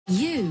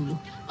You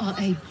are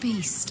a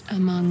beast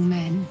among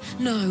men.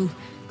 No,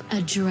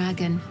 a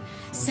dragon,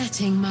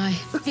 setting my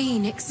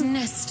phoenix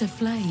nest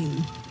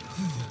aflame.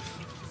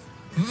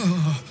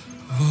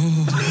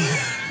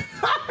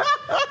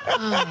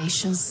 I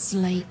shall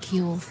slake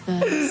your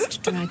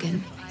thirst,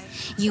 dragon.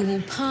 You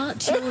will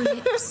part your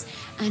lips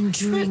and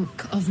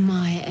drink of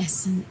my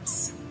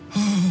essence.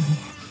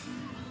 Oh,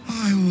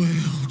 I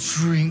will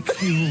drink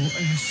your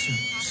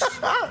essence.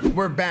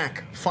 We're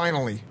back,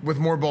 finally, with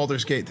more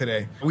Baldur's Gate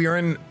today. We are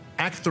in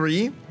Act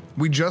 3.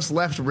 We just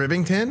left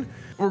Rivington.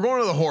 We're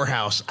going to the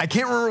whorehouse. I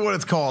can't remember what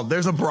it's called.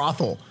 There's a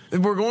brothel.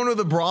 We're going to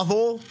the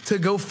brothel to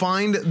go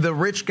find the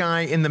rich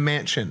guy in the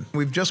mansion.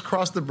 We've just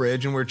crossed the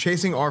bridge and we're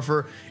chasing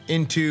Arthur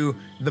into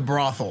the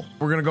brothel.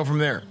 We're gonna go from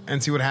there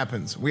and see what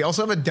happens. We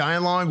also have a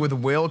dialogue with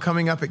Will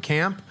coming up at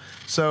camp.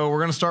 So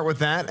we're gonna start with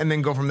that and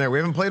then go from there. We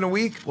haven't played in a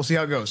week. We'll see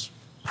how it goes.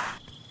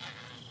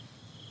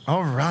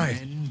 All right.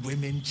 Men,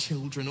 women,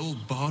 children, all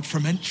barred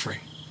from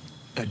entry.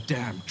 A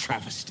damn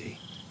travesty.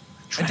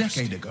 A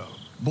decade ago,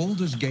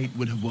 Baldur's Gate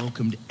would have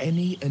welcomed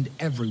any and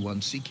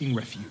everyone seeking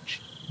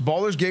refuge.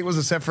 Baldur's Gate was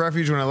a set for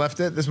refuge when I left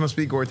it. This must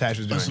be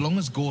Gortash's doing. As long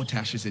as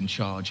Gortash is in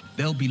charge,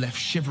 they'll be left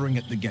shivering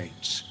at the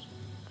gates.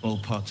 All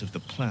part of the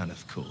plan,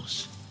 of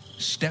course.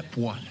 Step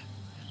 1,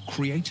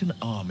 create an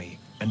army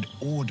and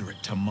order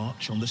it to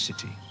march on the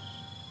city.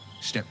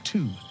 Step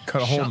 2,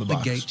 cut a hole in shut the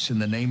the gates in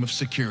the name of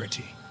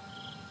security.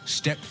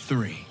 Step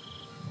 3,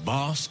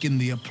 bask in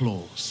the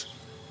applause.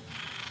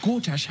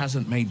 Gortash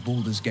hasn't made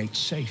Baldur's Gate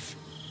safe.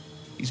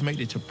 He's made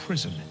it a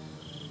prison.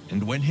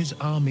 And when his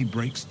army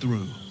breaks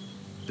through,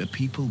 the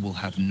people will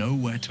have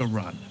nowhere to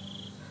run.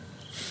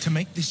 To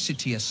make this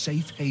city a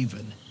safe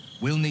haven,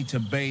 we'll need to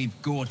bathe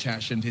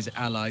Gortash and his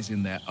allies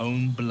in their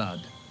own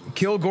blood.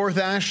 Kill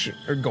Gortash,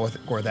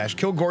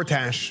 kill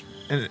Gortash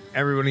and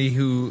everybody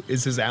who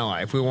is his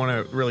ally if we want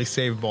to really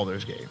save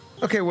Baldur's Gate.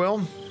 Okay,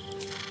 Will.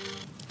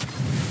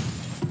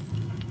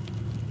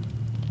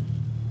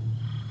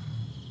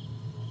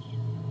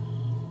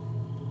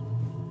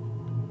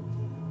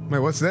 Wait,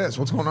 what's this?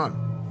 What's going on?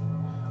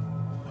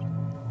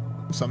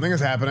 Something is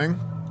happening.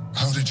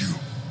 How did you?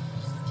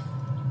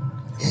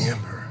 The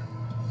Emperor.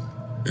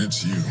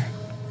 It's you.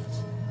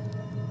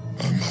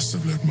 I must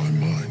have let my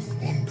mind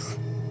wander.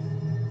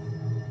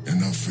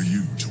 Enough for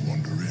you to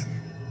wander in.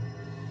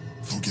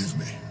 Forgive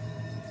me.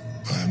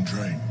 I am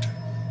drained.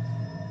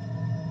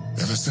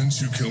 Ever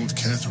since you killed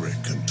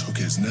Ketheric and took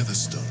his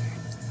netherstone,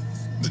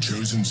 the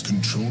Chosen's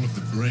control of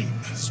the brain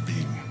has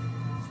been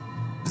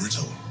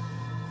brittle.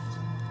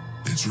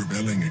 It's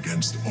rebelling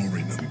against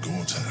Orin and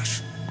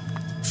Gortash,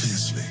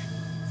 fiercely.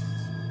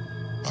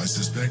 I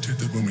suspected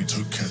that when we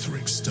took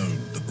Ketheric's stone,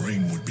 the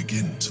brain would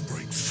begin to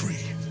break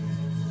free.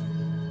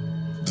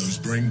 Those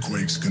brain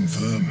quakes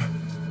confirm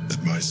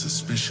that my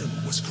suspicion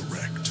was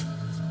correct.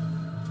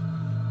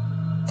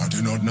 I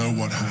do not know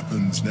what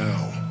happens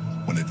now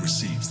when it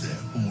receives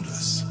their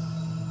orders,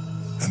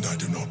 and I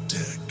do not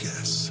dare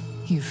guess.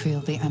 You feel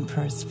the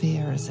Emperor's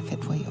fear as if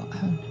it were your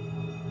own.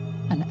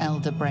 An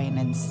elder brain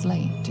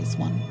enslaved is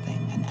one thing.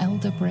 An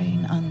elder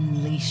brain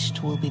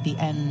unleashed will be the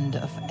end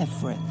of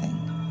everything.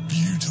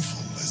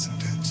 Beautiful,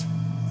 isn't it?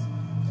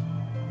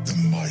 The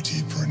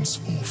mighty Prince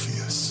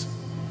Orpheus,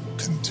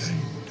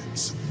 contained in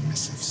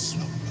submissive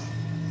slumber.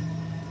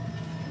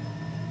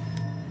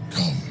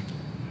 Come.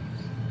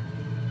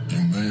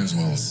 You may as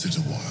well sit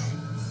a while,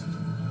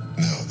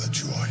 now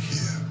that you are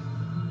here.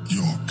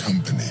 Your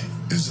company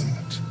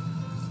isn't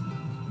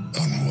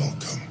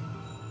unwelcome.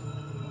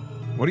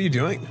 What are you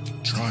doing?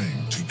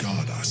 Trying to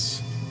guard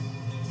us.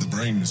 The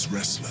brain is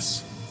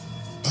restless,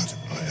 but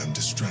I am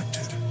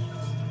distracted,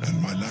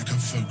 and my lack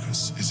of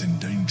focus is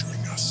endangering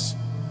us.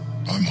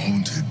 I'm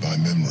haunted by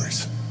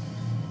memories.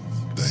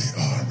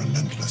 They are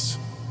relentless.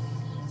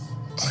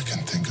 I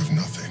can think of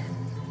nothing.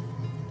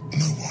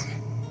 No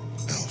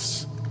one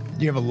else.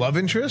 You have a love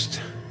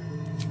interest?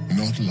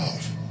 Not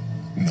love,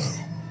 no.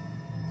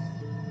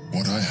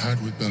 What I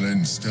had with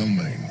Belen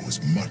Stelmane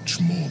was much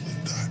more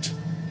than that.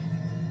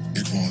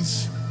 It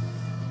was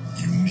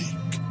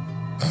unique,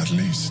 at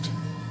least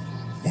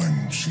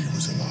when she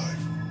was alive.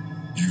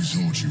 You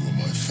thought you were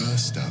my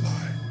first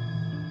ally.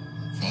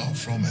 Far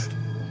from it.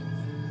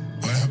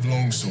 I have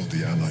long sought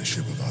the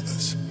allyship of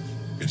others.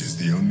 It is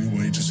the only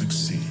way to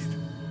succeed,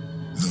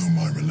 though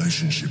my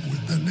relationship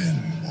with Berlin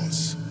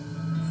was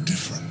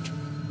different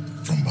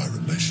from my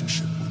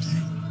relationship with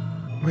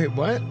you. Wait,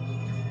 what?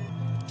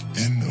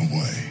 In a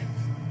way,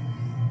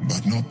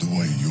 but not the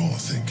way you're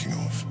thinking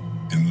of.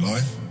 In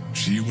life,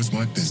 she was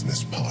my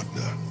business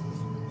partner,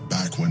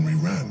 back when we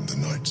ran the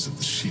Knights of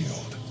the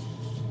Shield.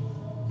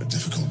 A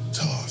difficult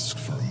task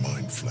for a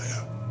mind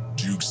flayer.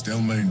 Duke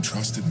Stelmane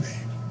trusted me,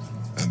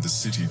 and the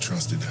city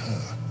trusted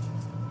her.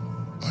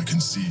 I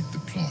conceived the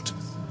plot,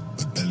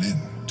 but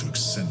Berlin took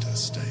center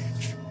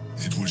stage.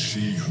 It was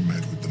she who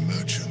met with the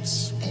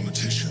merchants,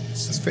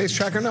 politicians, and Face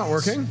tracker not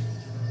working.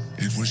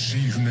 It was she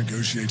who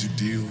negotiated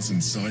deals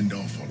and signed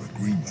off on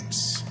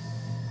agreements.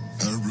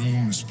 Her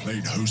rooms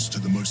played host to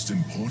the most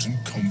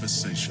important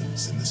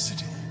conversations in the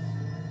city.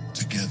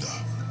 Together,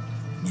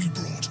 we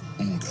brought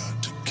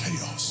order to chaos.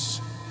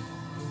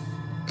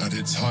 At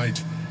its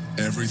height,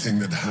 everything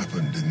that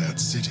happened in that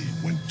city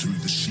went through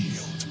the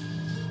shield.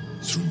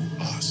 Through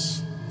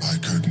us. I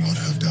could not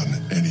have done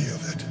any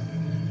of it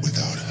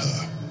without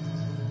her.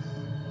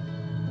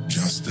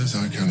 Just as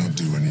I cannot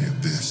do any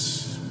of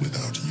this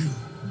without you.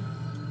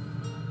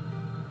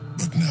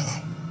 But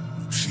now,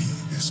 she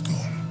is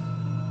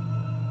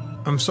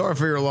gone. I'm sorry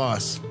for your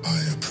loss.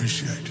 I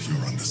appreciate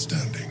your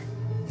understanding.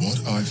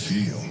 What I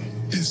feel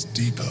is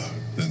deeper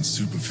than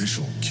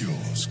superficial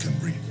cures can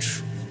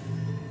reach.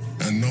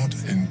 And not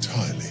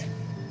entirely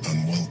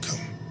unwelcome.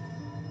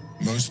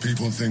 Most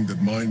people think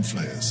that mind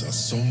flayers are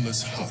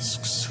soulless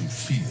husks who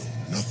feel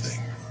nothing.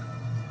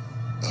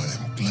 I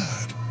am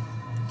glad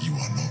you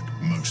are not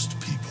most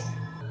people.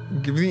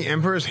 Give the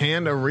Emperor's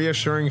hand a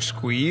reassuring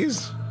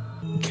squeeze?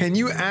 Can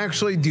you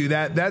actually do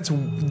that?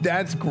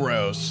 That's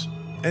gross.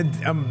 A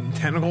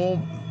tentacle?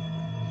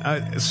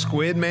 A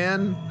squid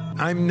man?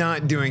 I'm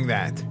not doing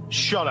that.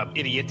 Shut up,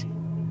 idiot.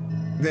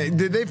 Did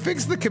they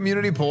fix the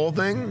community poll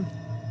thing?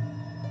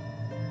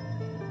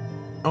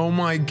 Oh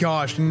my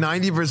gosh,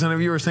 90% of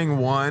you are saying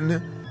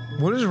 1.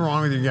 What is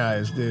wrong with you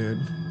guys, dude?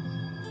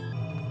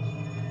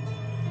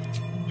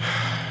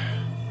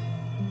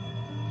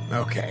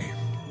 Okay.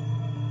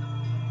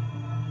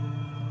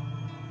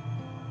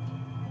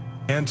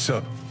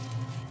 Answer.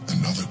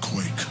 Another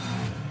quake.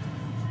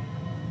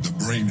 The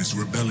brain is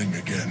rebelling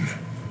again.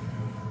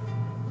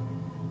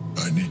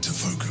 I need to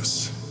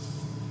focus.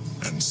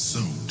 And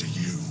so do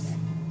you.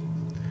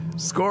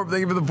 Scorp,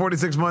 thank you for the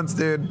 46 months,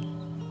 dude.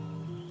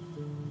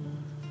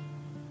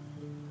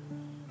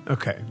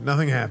 Okay,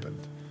 nothing happened.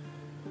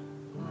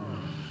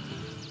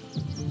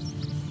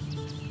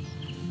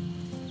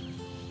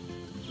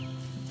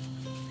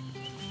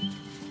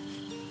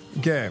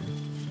 Okay.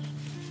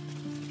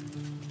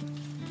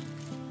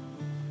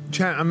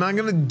 Chat, I'm not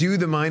gonna do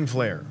the mind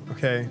flare,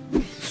 okay?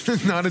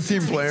 Not a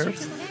team player.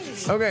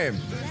 Okay,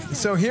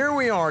 so here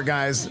we are,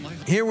 guys.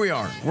 Here we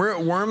are. We're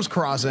at Worms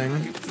Crossing,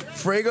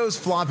 Fraygo's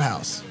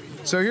Flophouse.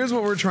 So here's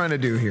what we're trying to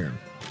do here.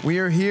 We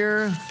are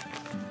here.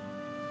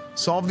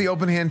 Solve the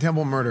open hand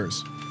temple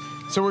murders.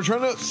 So we're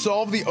trying to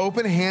solve the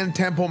open hand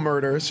temple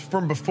murders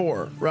from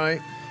before,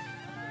 right?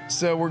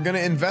 So we're going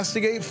to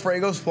investigate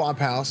Fraygo's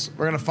Flophouse.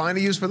 We're going to find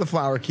a use for the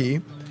flower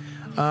key.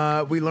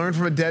 We learned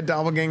from a dead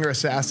doppelganger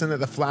assassin that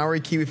the flowery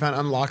key we found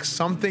unlocks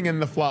something in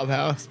the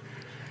Flophouse.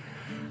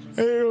 And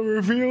it'll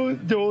reveal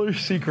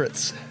Dolar's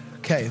secrets.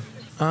 Okay.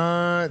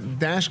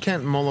 Dash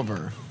Kent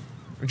Mulliver.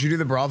 Did you do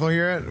the brothel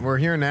here? We're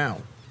here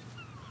now.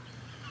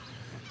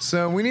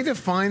 So we need to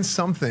find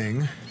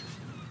something.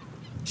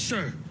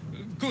 Sure.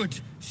 Good,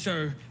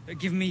 sir.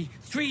 Give me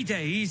 3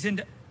 days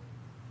and...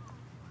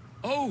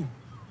 Oh,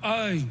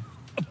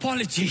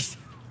 apologies.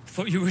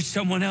 Thought you were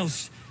someone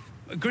else.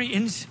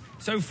 Greetings,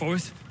 so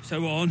forth,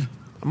 so on.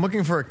 I'm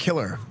looking for a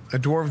killer, a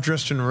dwarf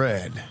dressed in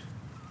red.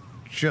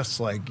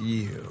 Just like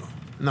you.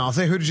 No, I'll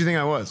say, who did you think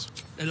I was?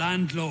 The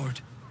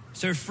landlord,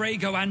 Sir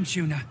Fraygo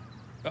Antuna.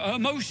 A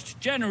most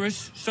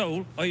generous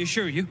soul, I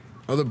assure you.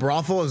 Oh, the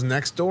brothel is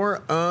next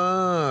door?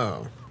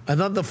 Oh. I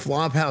thought the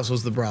Flophouse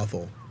was the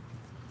brothel.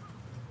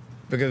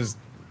 Because,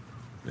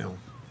 you know,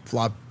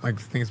 like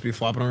things be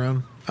flopping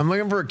around. I'm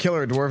looking for a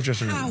killer, a dwarf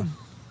just in red. How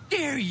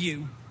dare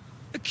you?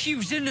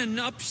 Accusing an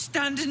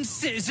upstanding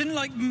citizen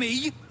like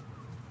me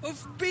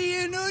of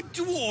being a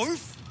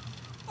dwarf?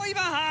 I'm a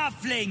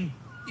halfling,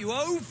 you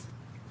oaf.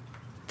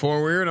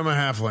 For weird, I'm a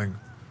halfling.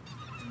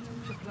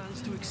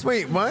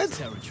 Wait,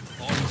 what?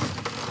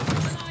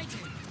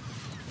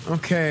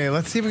 Okay,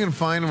 let's see if we can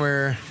find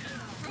where...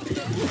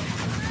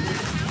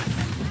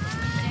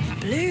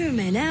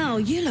 Bloomin' hell,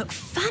 you look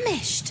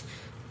famished.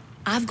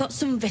 I've got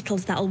some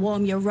victuals that'll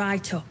warm you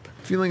right up.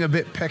 Feeling a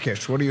bit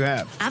peckish. What do you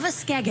have? Have a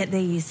skeg at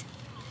these.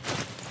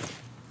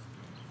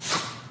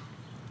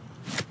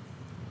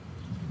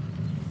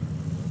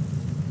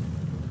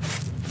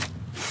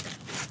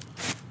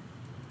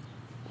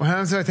 What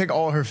happens if I take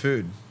all her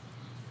food?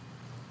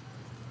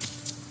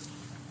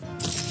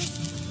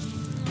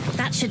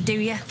 That should do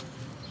you.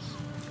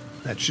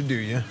 That should do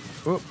you.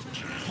 Whoop.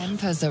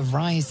 Tempers are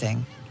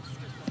rising.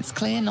 It's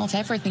clear not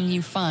everything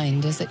you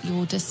find is at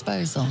your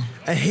disposal.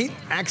 I hate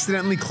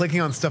accidentally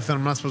clicking on stuff that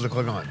I'm not supposed to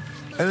click on.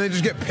 And they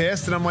just get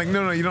pissed, and I'm like,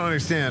 no, you don't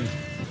understand.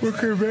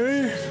 Okay,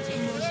 babe.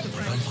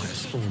 Vampire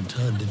spawn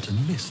turned into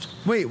mist.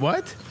 Wait,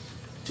 what?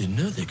 Didn't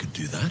know they could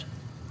do that.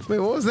 Wait,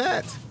 what was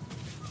that?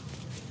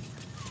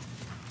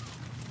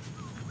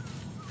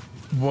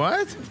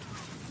 What?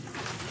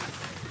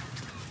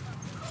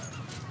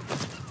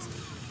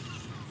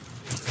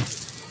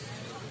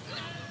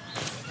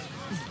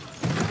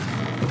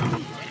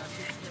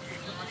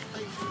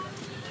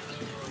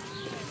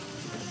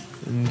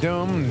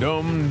 Dum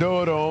dum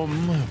do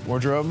dum.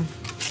 Wardrobe.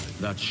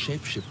 That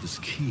shapeshifter's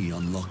key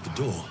unlocked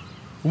the door.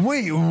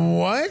 Wait,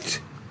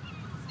 what?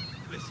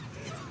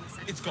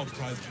 It's got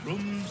private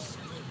rooms.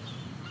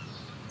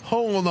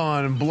 Hold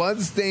on.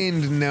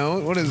 Bloodstained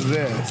note. What is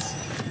this?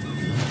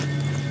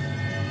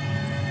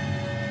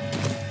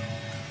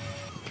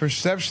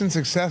 Perception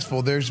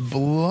successful. There's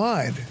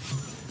blood.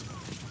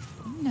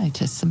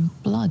 Notice some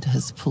blood blood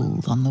has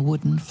pooled on the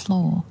wooden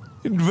floor.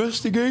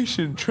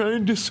 Investigation. Try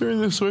and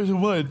discern the source of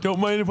blood. Don't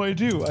mind if I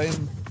do. I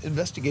am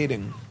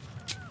investigating.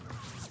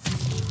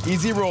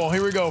 Easy roll.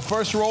 Here we go.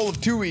 First roll of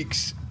 2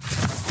 weeks.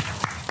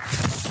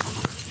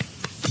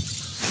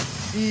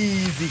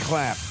 Easy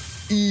clap.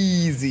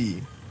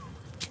 Easy.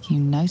 You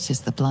notice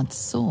the blood's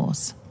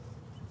source.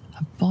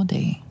 A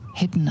body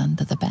hidden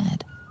under the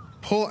bed.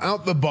 Pull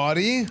out the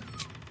body.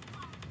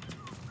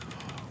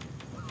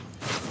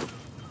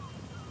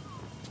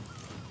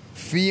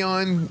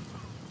 Fionn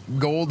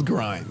gold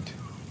grind.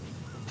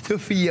 To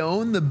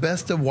Fionn, the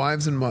best of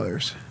wives and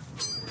mothers.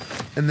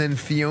 And then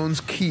Fionn's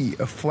key,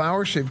 a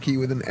flower-shaped key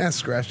with an S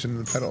scratched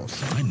into the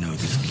petals. I know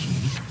this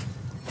key.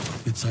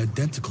 It's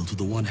identical to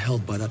the one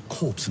held by that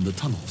corpse in the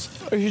tunnels.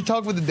 Oh, you should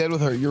talk with the dead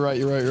with her. You're right.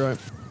 Yeah.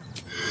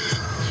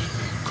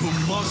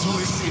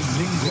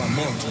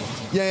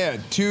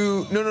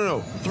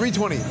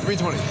 320.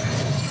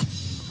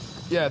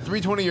 Yeah,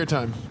 320 your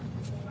time.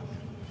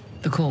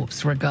 The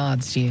corpse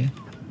regards you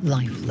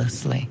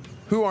lifelessly.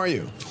 Who are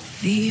you?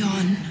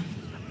 Fionn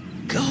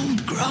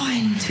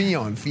Goldgrind.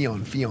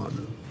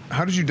 Fionn.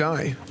 How did you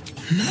die?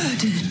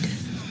 Murdered.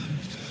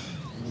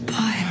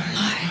 By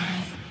my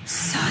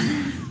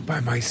son.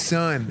 By my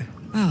son.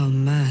 Oh,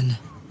 man.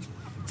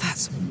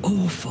 That's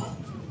awful.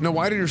 No,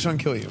 why did your son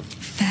kill you?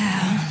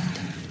 Found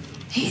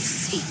his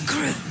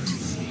secret.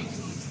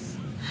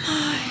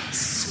 My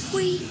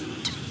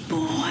sweet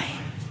boy.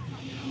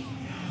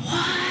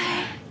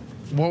 Why?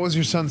 What was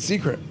your son's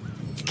secret?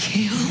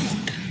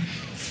 Killed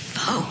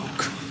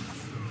folk.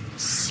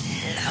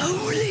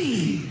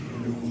 Slowly.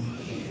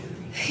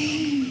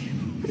 He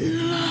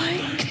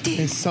liked it.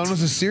 His son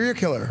was a serial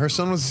killer. Her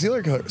son was a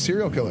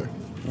serial killer.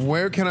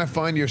 Where can I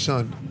find your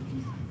son?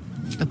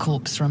 The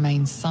corpse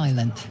remains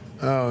silent.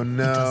 Oh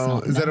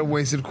no. Is that a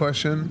wasted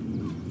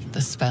question?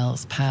 The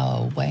spell's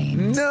power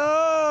wanes.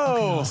 No! You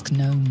can ask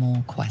no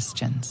more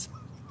questions.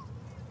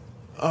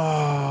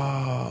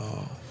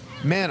 Oh.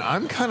 Man,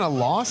 I'm kind of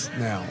lost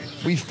now.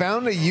 We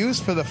found a use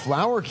for the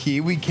flower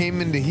key. We came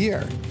into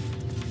here.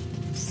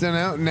 So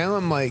now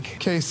I'm like,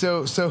 okay,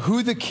 so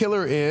who the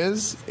killer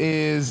is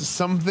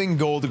something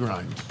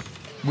Goldgrind.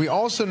 We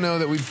also know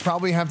that we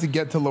probably have to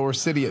get to Lower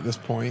City at this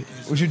point.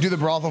 We should do the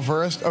brothel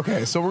first.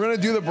 Okay, so we're gonna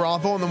do the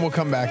brothel and then we'll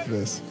come back to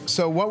this.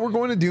 So what we're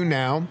going to do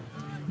now,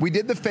 we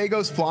did the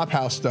Fraygo's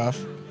Flophouse stuff.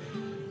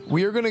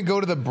 We are gonna go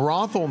to the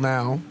brothel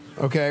now.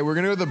 Okay, we're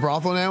gonna go to the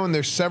brothel now, and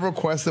there's several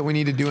quests that we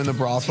need to do in the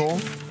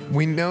brothel.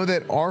 We know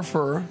that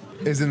Arthur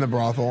is in the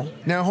brothel.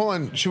 Now, hold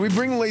on. Should we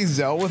bring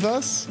Lae'zel with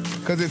us?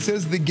 Because it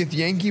says the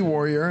Githyanki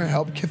warrior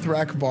helped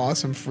Kithrak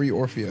boss and free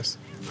Orpheus.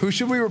 Who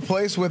should we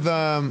replace with,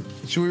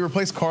 should we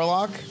replace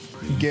Karlach?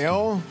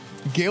 Gale?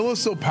 Gale is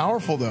so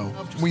powerful, though.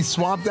 We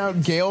swapped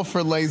out Gale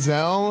for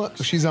Lae'zel.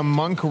 She's a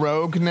monk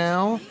rogue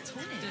now.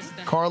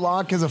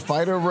 Karlach is a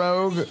fighter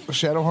rogue.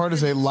 Shadowheart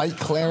is a light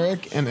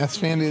cleric. And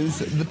Esfand is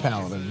the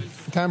paladin.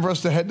 Time for us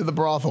to head to the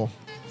brothel.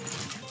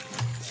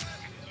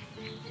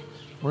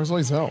 Where's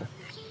Lae'zel?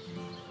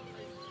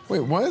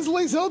 Wait, what is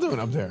Lae'zel doing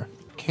up there?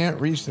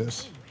 Can't reach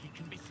this.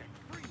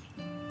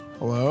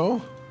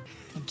 Hello?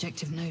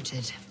 Objective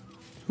noted.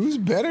 Whose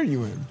bed are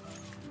you in?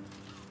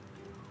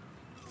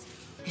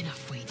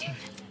 Enough waiting.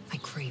 I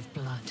crave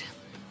blood.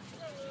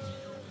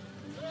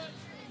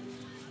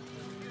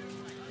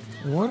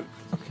 What?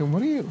 Okay,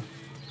 what are you?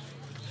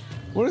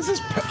 What is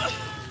this?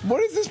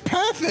 What is this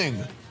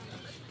pathing?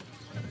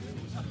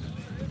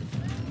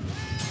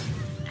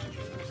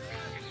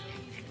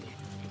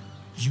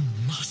 You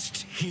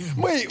must hear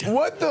me. Wait,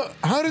 what the?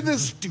 How did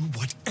this? Do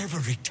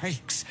whatever it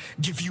takes.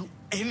 Give you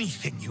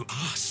anything you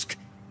ask.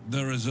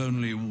 There is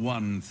only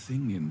one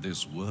thing in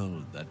this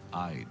world that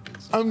I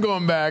desire. I'm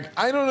going back.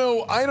 I don't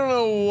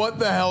know what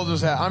the hell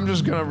just happened. I'm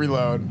just gonna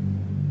reload.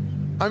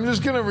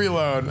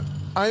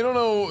 I don't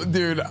know,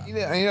 dude. I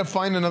need to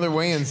find another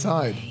way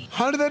inside.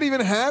 How did that even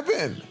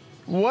happen?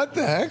 What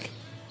the heck?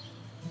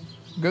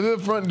 Go to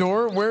the front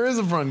door. Where is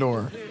the front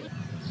door?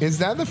 Is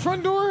that the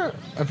front door?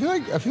 I feel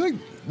like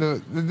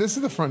this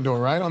is the front door,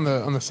 right? On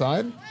the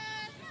side.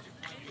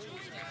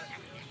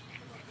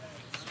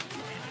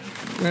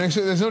 And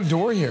actually, there's no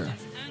door here.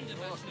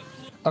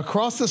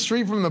 Across the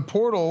street from the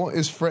portal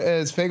is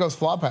Fraygo's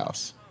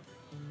Flophouse.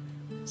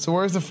 So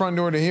where's the front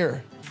door to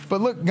here?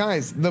 But look,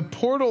 guys, the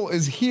portal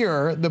is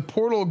here. The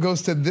portal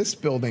goes to this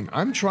building.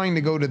 I'm trying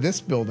to go to this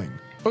building.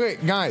 Okay,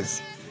 guys,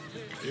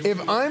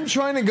 if I'm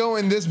trying to go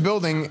in this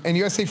building and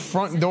you guys say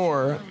front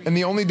door, and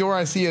the only door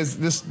I see is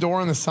this door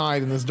on the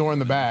side and this door in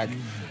the back,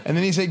 and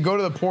then you say go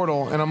to the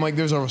portal, and I'm like,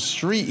 there's a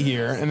street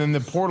here, and then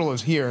the portal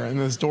is here, and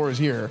this door is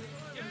here.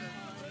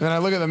 And then I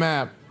look at the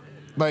map,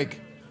 like,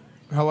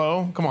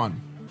 hello? Come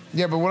on.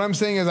 Yeah, but what I'm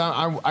saying is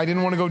I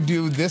didn't want to go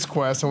do this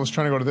quest. I was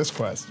trying to go to this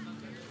quest.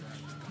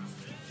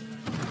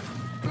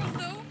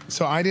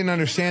 So I didn't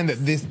understand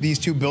that these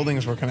two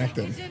buildings were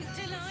connected.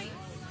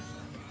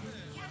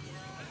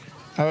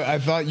 I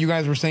thought you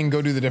guys were saying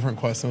go do the different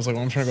quest. I was like,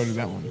 well, I'm trying to go do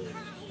that one.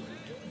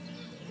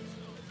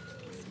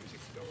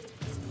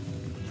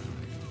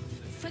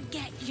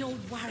 Forget your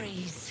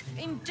worries.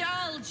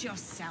 Indulge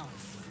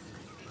yourself.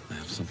 I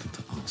have something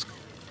to ask.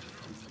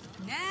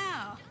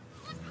 Now,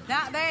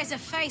 that there's a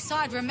face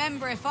I'd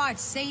remember if I'd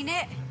seen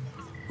it.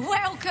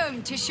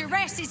 Welcome to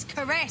Shameless's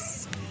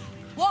Caress.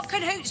 What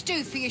can Hoots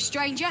do for you,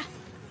 stranger?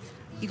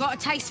 You got a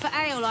taste for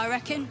ale, I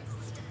reckon?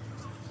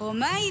 Or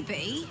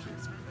maybe...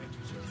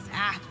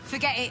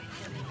 forget it.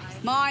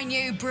 My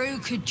new brew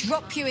could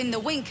drop you in the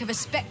wink of a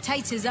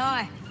spectator's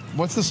eye.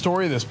 What's the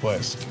story of this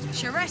place?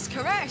 Shameless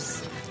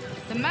Caress,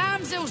 the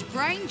mamsel's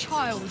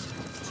brainchild.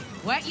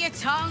 Wet your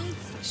tongue,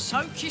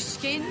 soak your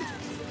skin,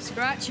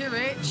 scratch your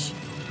itch.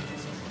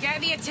 Get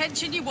the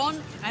attention you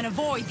want and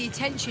avoid the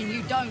attention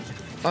you don't.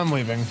 I'm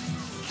leaving.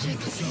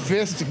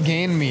 Fist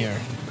gain mir.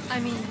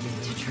 I mean,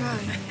 to try.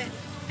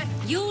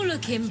 You're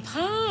looking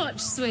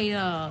parched,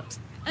 sweetheart.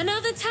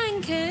 Another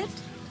tankard?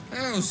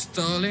 Else,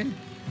 darling.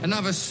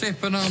 Another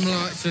sip and I'm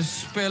like to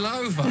spill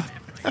over.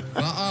 But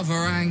other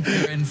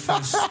hankering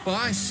for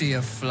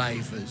spicier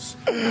flavours.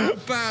 How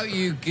about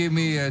you give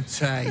me a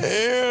taste?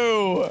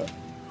 Ew.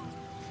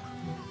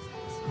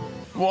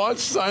 Watch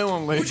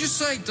silently. What'd you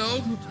say,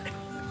 doll?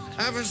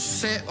 Have a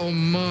sit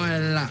on my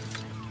lap.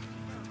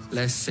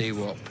 Let's see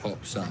what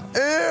pops up. Ew!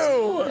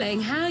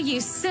 Darling, how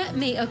you set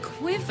me a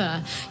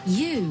quiver.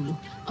 You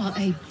are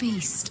a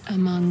beast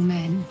among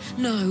men.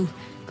 No,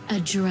 a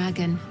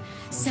dragon,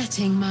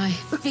 setting my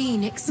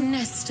phoenix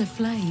nest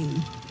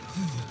aflame.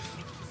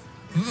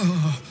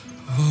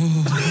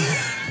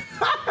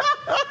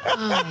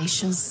 I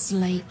shall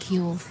slake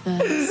your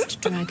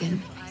thirst,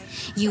 dragon.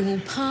 You will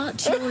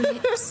part your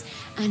lips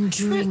and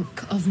drink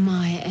of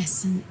my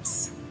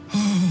essence.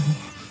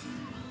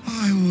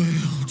 I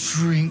will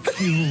drink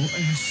your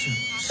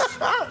essence.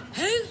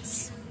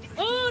 Hoots,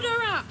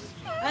 order up!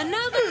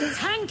 Another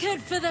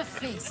tankard for the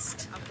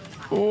fist.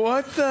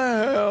 What the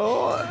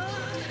hell?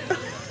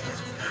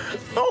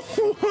 Oh,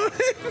 what?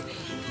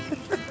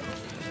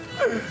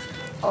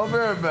 I'll be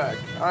right back.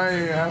 I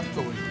have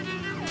to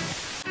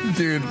leave.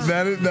 Dude,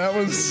 that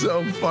was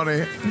so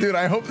funny. Dude,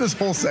 I hope this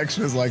whole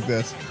section is like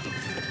this.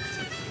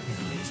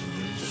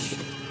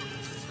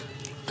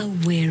 A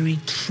weary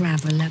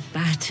traveller,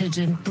 battered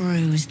and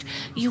bruised,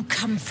 you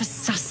come for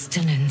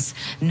sustenance,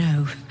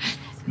 no,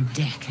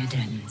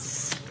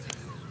 decadence.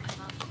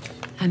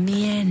 A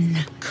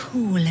mien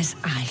cool as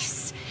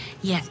ice,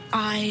 yet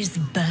eyes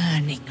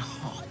burning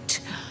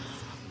hot.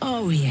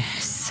 Oh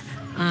yes,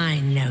 I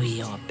know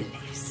your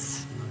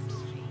bliss.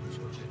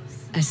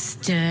 A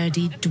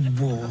sturdy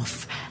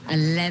dwarf, a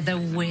leather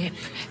whip,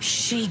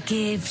 she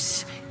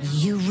gives,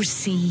 you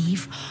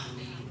receive.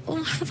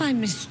 Or have I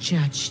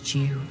misjudged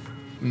you?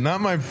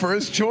 Not my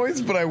first choice,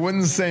 but I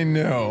wouldn't say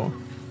no.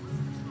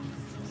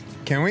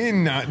 Can we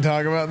not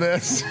talk about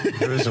this?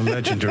 There is a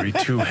legendary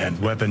two-hand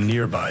weapon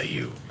nearby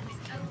you.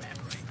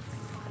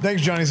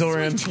 Thanks, Johnny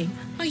Silverhand. Sweetie,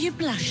 are you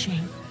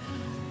blushing?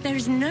 There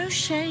is no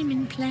shame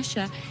in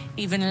pleasure,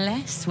 even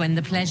less when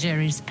the pleasure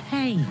is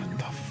pain.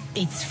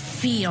 It's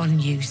Fionn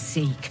you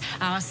seek,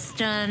 our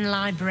stern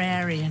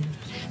librarian.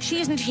 She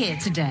isn't here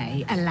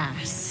today,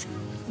 alas.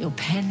 Your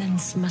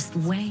penance must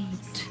wait.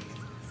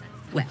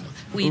 Well,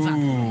 we've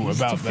others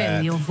to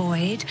fill your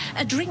void.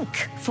 A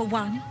drink for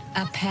one,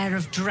 a pair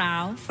of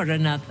drow for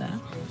another.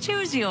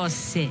 Choose your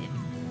sin.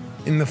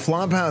 In the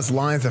Flophouse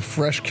lies a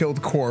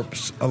fresh-killed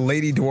corpse, a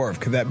lady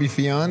dwarf. Could that be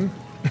Fionn?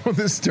 Will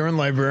this stern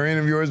librarian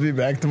of yours be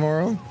back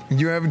tomorrow?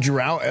 You have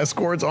drow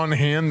escorts on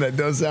hand? That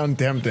does sound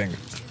tempting.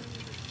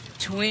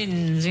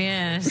 Twins,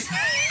 yes.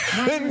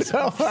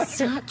 No,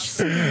 Such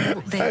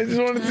silk, I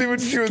just want to see what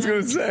she was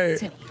going to say.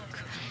 silk.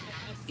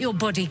 Your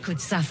body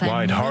could suffer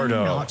Wide no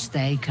hardo. knot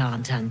they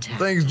can't untap.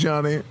 Thanks,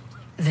 Johnny.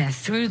 They're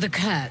through the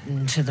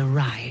curtain to the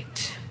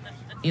right.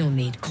 You'll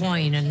need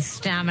coin and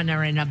stamina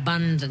in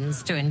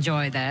abundance to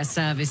enjoy their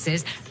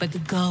services, but the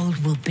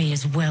gold will be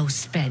as well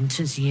spent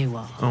as you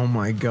are. Oh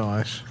my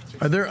gosh.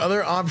 Are there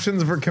other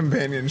options for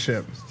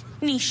companionship?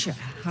 Nisha,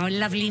 our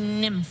lovely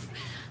nymph.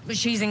 But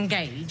she's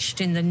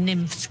engaged in the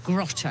nymph's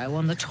grotto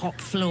on the top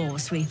floor,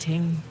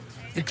 sweeting.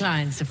 The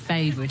client's a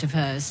favourite of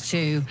hers,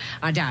 too.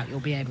 I doubt you'll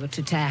be able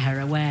to tear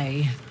her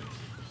away.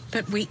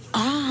 But we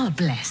are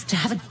blessed to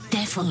have a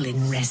devil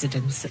in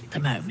residence at the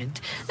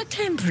moment. A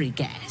temporary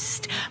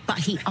guest. But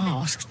he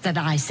asked that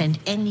I send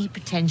any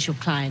potential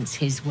clients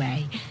his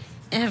way.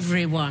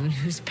 Everyone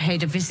who's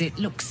paid a visit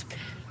looks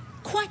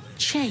quite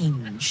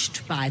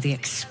changed by the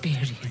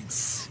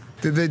experience.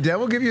 Did the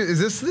devil give you... Is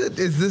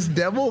this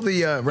devil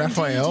the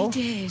Raphael?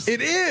 Indeed it is.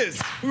 It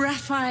is!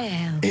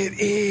 Raphael. It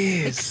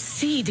is!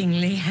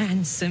 Exceedingly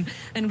handsome,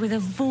 and with a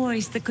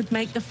voice that could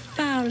make the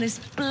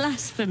foulest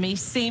blasphemy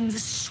seem the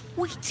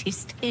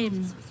sweetest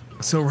hymn.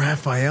 So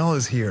Raphael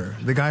is here,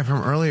 the guy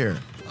from earlier.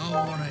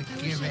 I want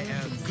to give it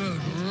a good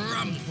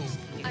rumple.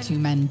 Two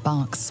men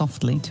bark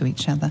softly to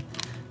each other.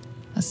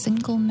 A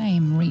single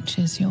name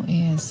reaches your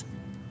ears.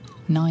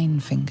 Nine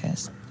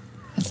Fingers.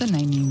 It's a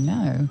name you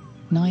know.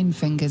 Nine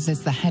Fingers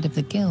is the head of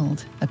the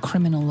Guild, a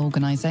criminal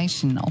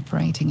organization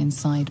operating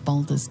inside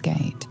Baldur's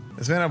Gate.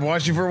 Man, I've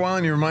watched you for a while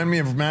and you remind me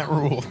of Matt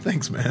Rule.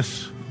 Thanks, man.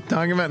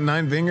 Talking about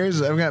Nine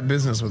Fingers, I've got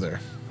business with her.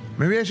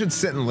 Maybe I should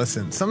sit and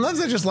listen. Sometimes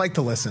I just like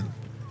to listen.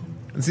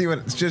 and see what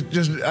it's just.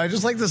 I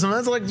just like to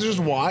sometimes I like to just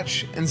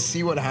watch and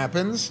see what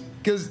happens,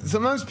 because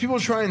sometimes people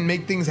try and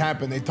make things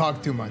happen. They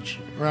talk too much,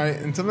 right?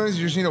 And sometimes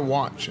you just need to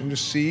watch and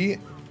just see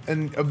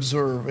and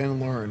observe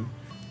and learn.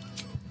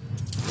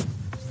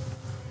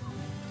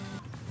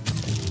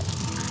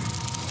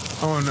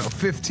 Oh no,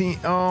 15.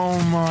 Oh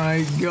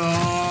my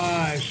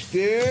gosh,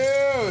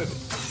 dude.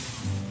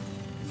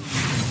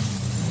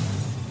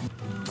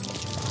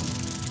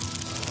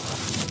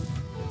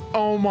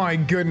 Oh my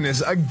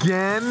goodness,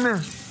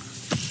 again?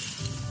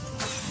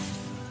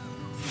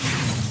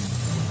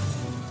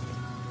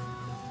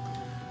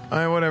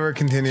 Alright, whatever,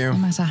 continue. No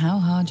matter how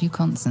hard you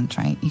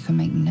concentrate, you can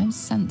make no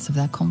sense of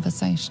their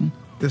conversation.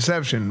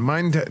 Deception.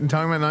 Mind talking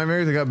about nine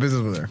fingers? I got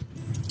business with her.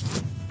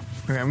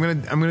 Okay, I'm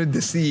gonna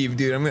deceive,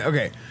 dude.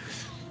 Okay.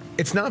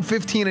 It's not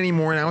 15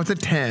 anymore, now it's a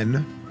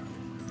 10.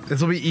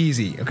 This will be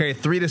easy. Okay,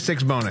 3 to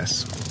 6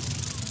 bonus.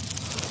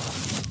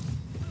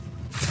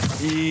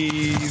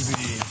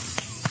 Easy.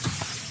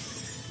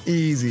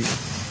 Easy.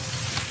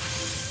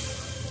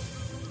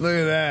 Look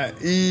at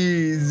that.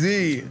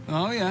 Easy.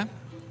 Oh, yeah.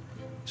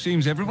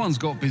 Seems everyone's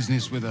got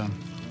business with her.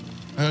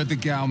 Heard the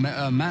gal met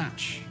her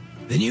match.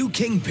 The new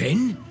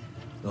kingpin?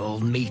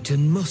 All meat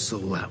and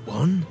muscle, that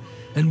one.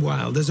 And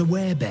wild as a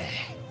werebear.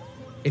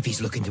 If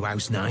he's looking to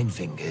oust Nine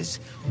Fingers,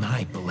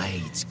 my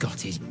blade's got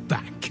his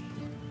back.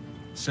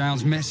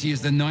 Sounds messy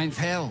as the ninth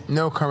hell.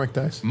 No karmic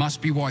dice.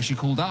 Must be why she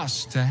called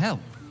us to help.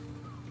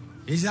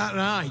 Is that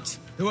right?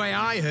 The way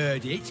I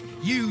heard it,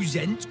 you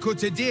Zent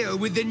cut a deal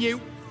with the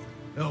new...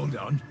 Hold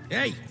on.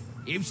 Hey,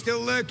 you still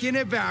lurking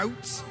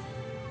about?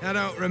 I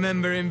don't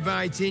remember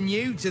inviting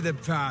you to the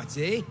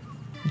party.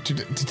 To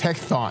detect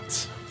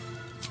thoughts.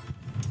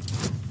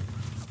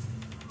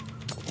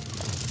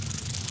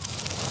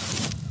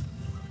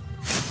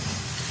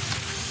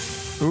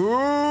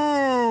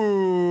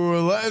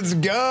 Ooh, let's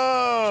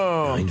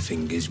go! Nine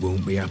Fingers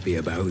won't be happy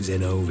about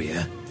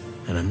Zenobia,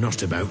 and I'm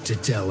not about to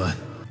tell her.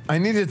 I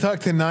need to talk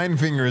to Nine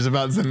Fingers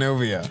about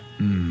Zenobia.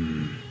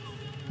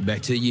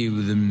 Better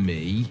you than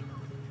me.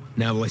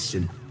 Now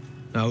listen,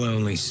 I'll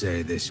only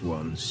say this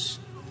once.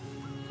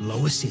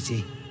 Lower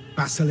City,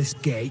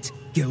 Basilisk Gate,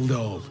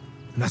 Guildhall.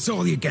 And that's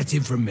all you're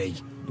getting from me.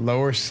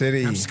 Lower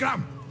City. Now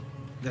scram!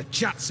 The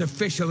chat's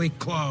officially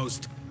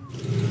closed.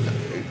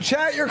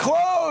 Chat, you're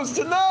closed!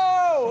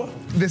 No!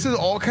 This is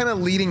all kind of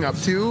leading up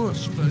to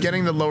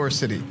getting the Lower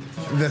City.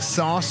 The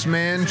Sauce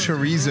Man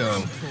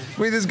Chorizo.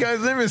 Wait, this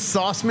guy's name is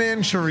Sauce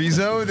Man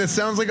Chorizo? That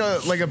sounds like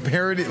a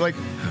parody. Like,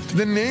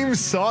 the name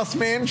Sauce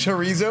Man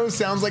Chorizo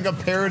sounds like a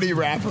parody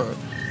rapper.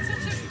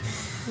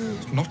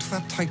 Not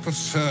that type of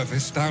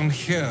service down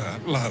here,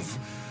 love.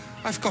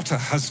 I've got a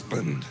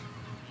husband.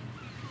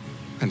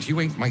 And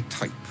you ain't my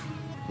type.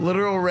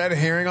 Literal red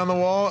herring on the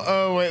wall?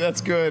 Oh, wait,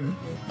 that's good.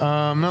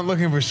 I'm not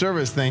looking for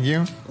service, thank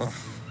you.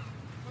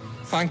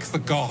 Thank the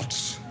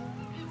gods.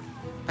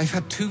 I've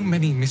had too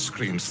many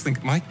miscreants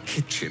think my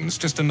kitchen's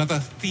just another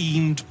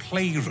themed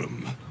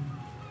playroom.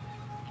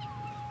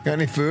 Got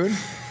any food?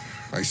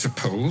 I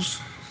suppose,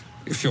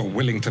 if you're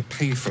willing to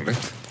pay for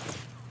it.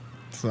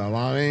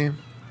 Salami.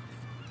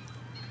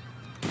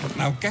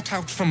 Now get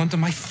out from under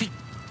my feet.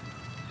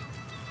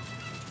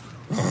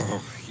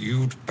 Oh,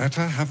 you'd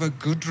better have a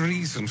good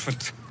reason for...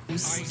 I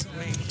want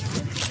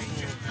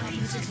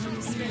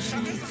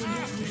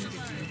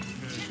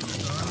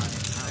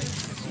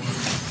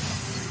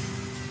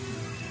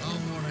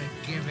to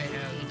give it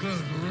a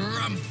good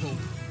rumple.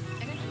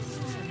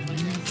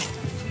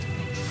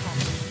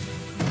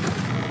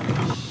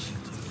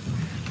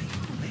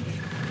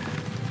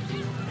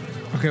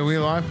 Okay, we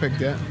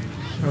lockpicked it.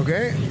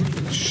 Okay.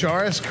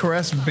 Shara's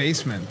Caress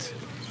Basement.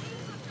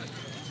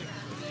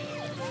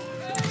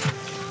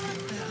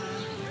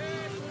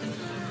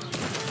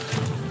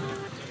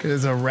 Okay,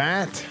 there's a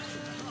rat.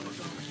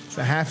 It's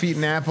a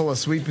half-eaten apple, a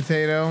sweet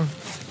potato.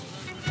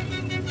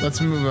 Let's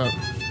move up.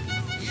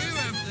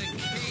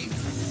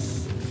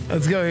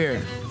 Let's go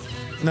here.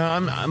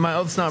 No, my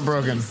oath's not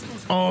broken.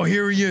 Oh,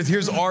 here he is.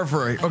 Here's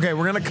Arthur. Okay,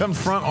 we're gonna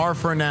confront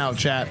Arthur now,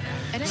 chat.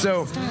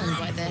 So,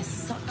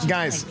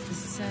 guys,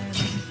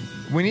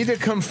 we need to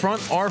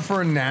confront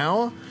Arthur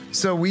now.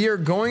 So we are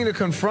going to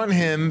confront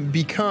him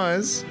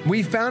because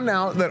we found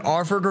out that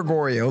Arthur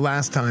Gregorio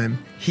last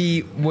time,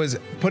 he was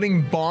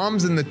putting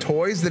bombs in the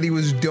toys that he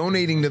was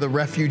donating to the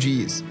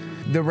refugees.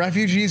 The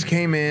refugees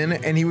came in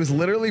and he was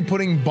literally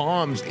putting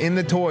bombs in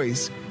the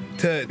toys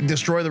to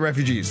destroy the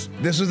refugees.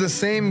 This was the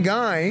same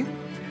guy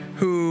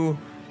who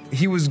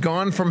he was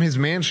gone from his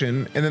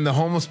mansion and then the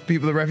homeless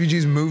people, the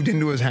refugees moved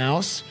into his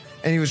house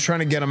and he was trying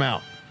to get them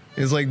out.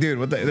 It's like,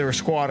 dude, they were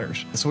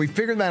squatters. So we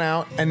figured that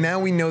out, and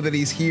now we know that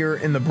he's here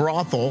in the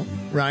brothel,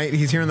 right?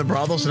 He's here in the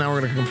brothel, so now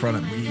we're going to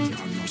confront him. We are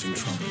not in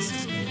trouble.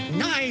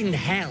 Nine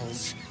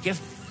hells! You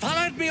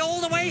followed me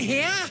all the way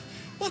here?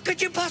 What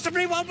could you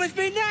possibly want with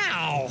me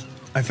now?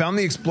 I found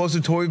the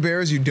explosive toy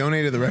bears you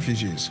donated to the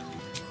refugees.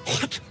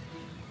 What?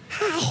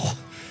 How?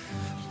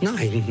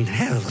 Nine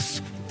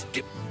hells.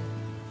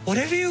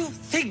 Whatever you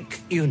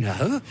think, you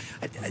know,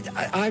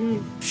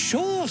 I'm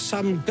sure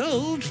some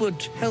gold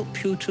would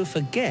help you to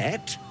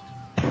forget.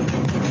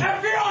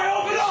 F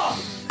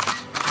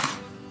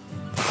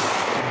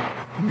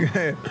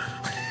Okay.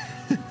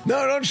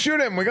 No, don't shoot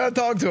him. We gotta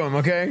talk to him,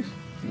 okay?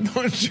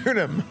 Don't shoot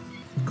him.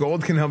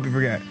 Gold can help you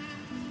forget.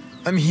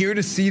 I'm here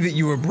to see that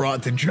you were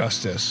brought to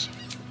justice.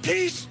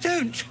 Please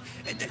don't.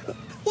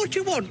 What do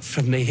you want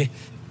from me?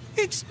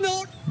 It's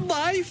not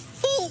my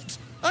fault.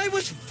 I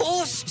was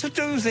forced to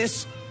do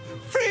this.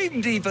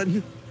 Framed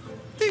even.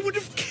 They would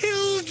have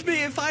killed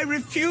me if I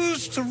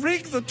refused to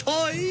rig the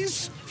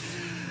toys.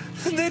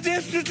 And they're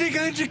definitely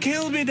going to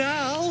kill me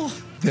now.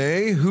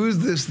 They? Who's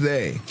this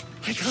they?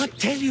 I can't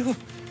tell you.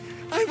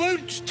 I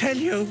won't tell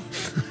you.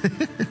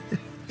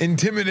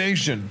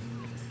 Intimidation.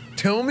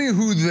 Tell me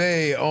who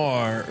they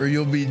are, or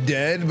you'll be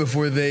dead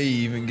before they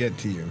even get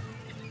to you.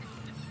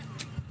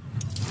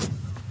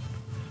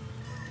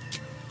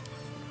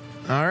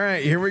 All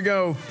right, here we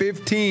go.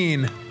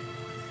 15.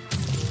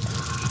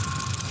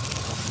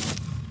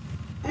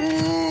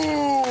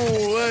 Ooh,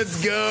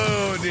 let's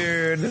go,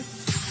 dude.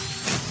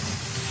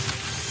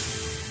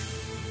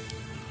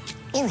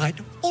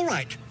 All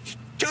right.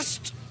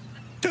 Just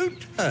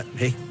don't hurt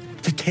me.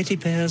 The teddy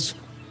bears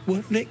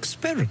were an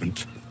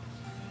experiment.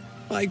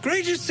 My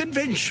greatest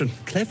invention,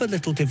 clever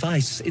little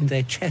device in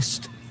their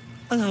chest,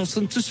 allows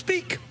them to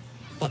speak.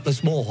 But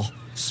there's more.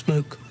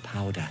 Smoke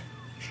powder.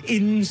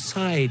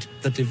 Inside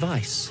the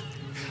device.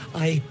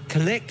 I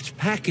collect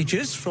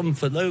packages from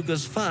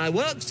Flophouse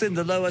fireworks in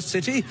the lower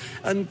city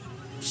and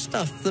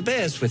stuff the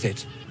bears with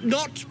it.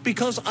 Not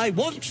because I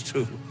want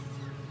to.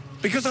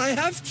 Because I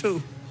have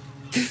to.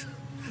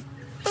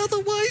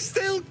 Otherwise,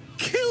 they'll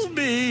kill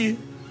me.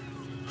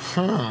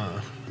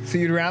 Huh. So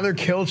you'd rather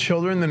kill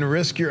children than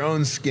risk your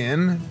own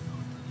skin?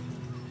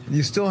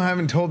 You still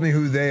haven't told me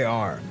who they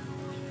are.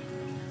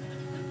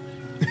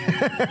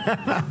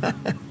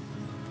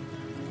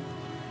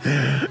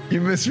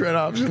 You misread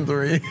option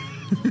 3.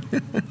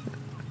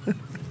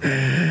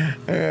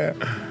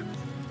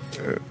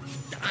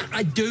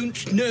 I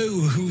don't know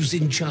who's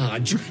in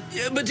charge,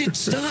 but it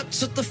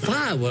starts at the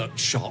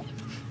fireworks shop.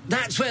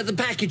 That's where the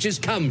packages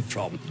come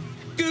from.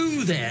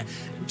 Go there.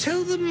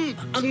 Tell them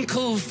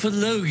Uncle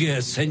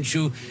Flophouse sent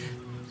you,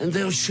 and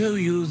they'll show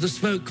you the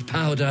smoke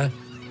powder.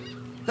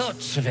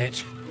 Lots of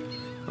it.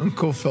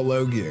 Uncle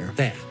Flophouse.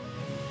 There.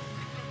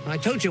 I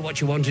told you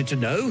what you wanted to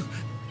know.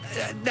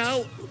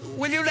 Now,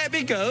 will you let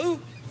me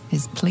go?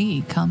 His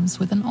plea comes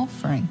with an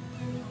offering.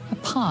 A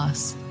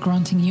pass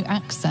granting you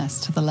access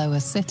to the lower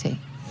city.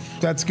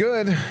 That's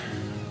good.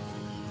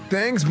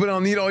 Thanks, but I'll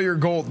need all your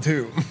gold,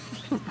 too.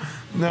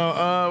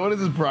 No, what is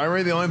this,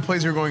 bribery? The only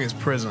place you're going is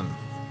prison.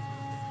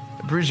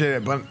 Appreciate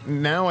it, but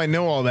now I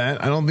know all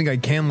that. I don't think I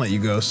can let you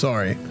go,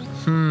 sorry.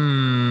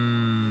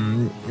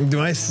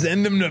 Do I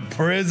send him to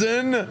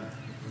prison?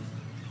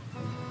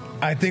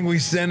 I think we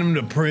send him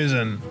to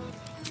prison.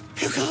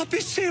 You can't be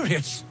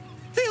serious.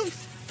 They'll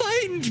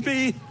find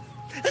me.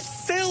 A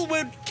cell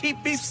won't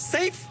keep me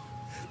safe.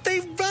 They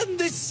run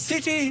this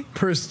city.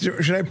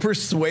 Should I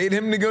persuade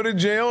him to go to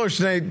jail, or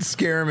should I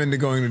scare him into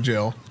going to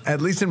jail?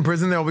 At least in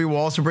prison, there'll be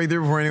walls to break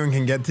through before anyone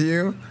can get to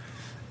you.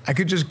 I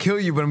could just kill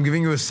you, but I'm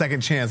giving you a second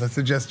chance. I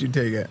suggest you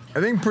take it.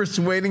 I think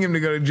persuading him to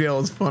go to jail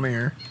is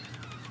funnier.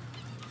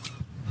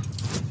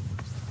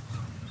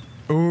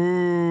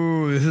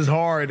 Ooh, this is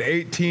hard.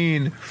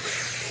 18.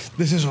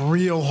 This is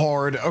real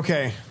hard.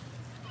 Okay.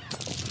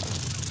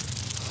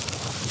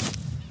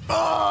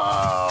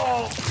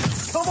 Oh!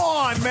 Come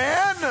on,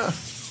 man!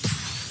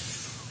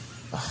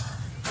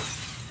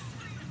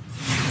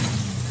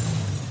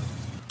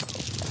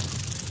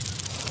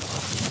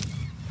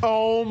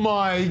 Oh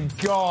my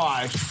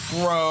gosh,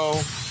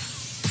 bro.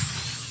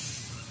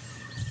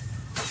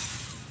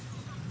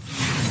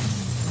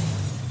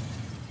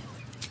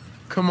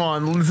 Come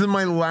on, this is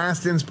my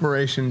last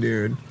inspiration,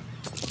 dude.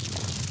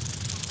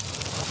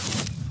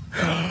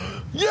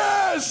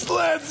 Yes,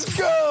 let's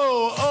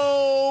go!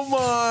 Oh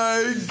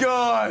my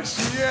gosh,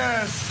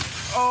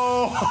 yes!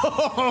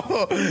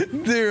 Oh,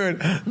 dude,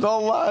 the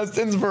last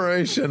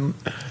inspiration.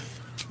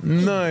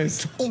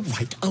 Nice. All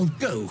right, I'll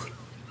go.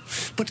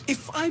 But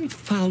if I'm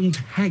found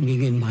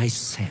hanging in my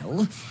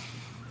cell,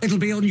 it'll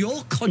be on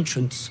your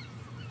conscience.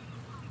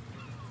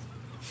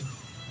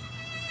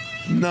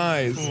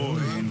 Nice. Boy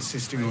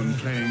insisting on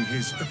playing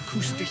his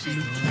acoustic lute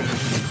in the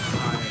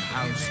high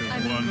house of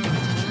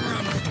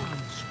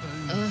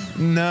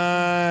one.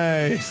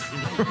 Nice.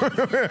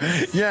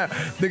 Yeah,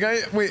 the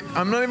guy, wait,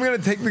 I'm not even going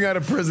to take the guy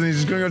to prison. He's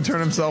just going to go turn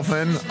himself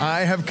in.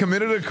 I have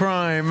committed a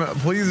crime.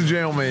 Please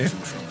jail me.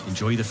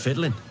 Enjoy the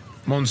fiddling.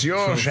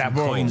 Monsieur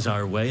Chapeau. Coins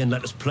our way and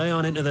let us play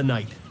on into the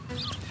night.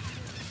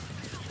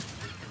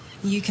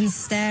 You can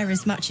stare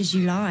as much as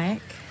you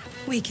like.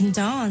 We can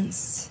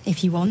dance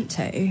if you want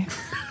to.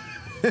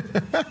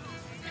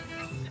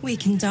 We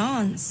can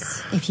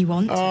dance if you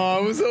want to. Oh,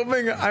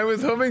 I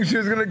was hoping she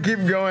was gonna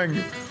keep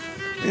going.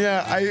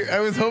 Yeah,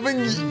 I was hoping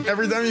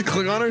every time you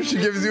click on her, she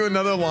gives you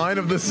another line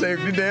of the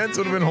safety dance.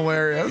 Would have been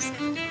hilarious.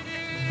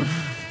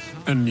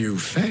 A new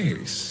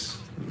face.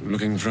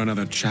 Looking for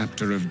another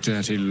chapter of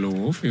dirty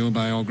law for your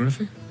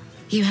biography?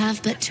 You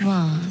have but to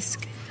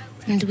ask,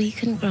 and we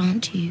can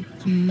grant you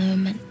a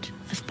moment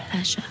of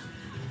pleasure.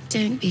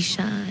 Don't be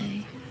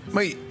shy.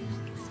 Wait,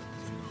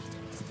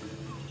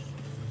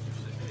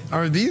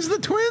 Are these the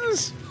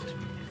twins?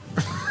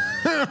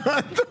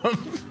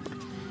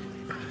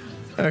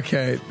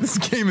 Okay, this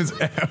game is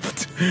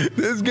effed.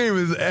 This game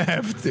is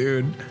effed,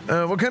 dude.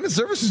 What kind of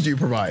services do you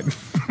provide?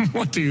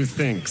 What do you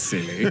think,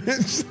 silly?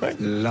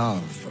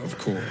 Love, of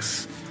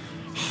course.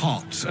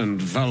 Hot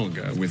and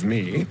vulgar with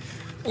me,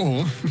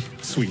 or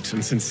sweet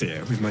and sincere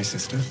with my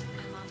sister.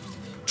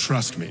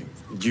 Trust me,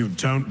 you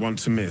don't want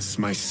to miss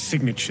my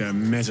signature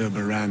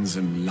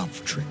Mesobaranzan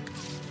love trick.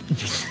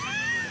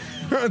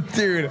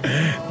 Dude,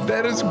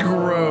 that is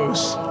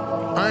gross.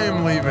 I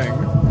am leaving.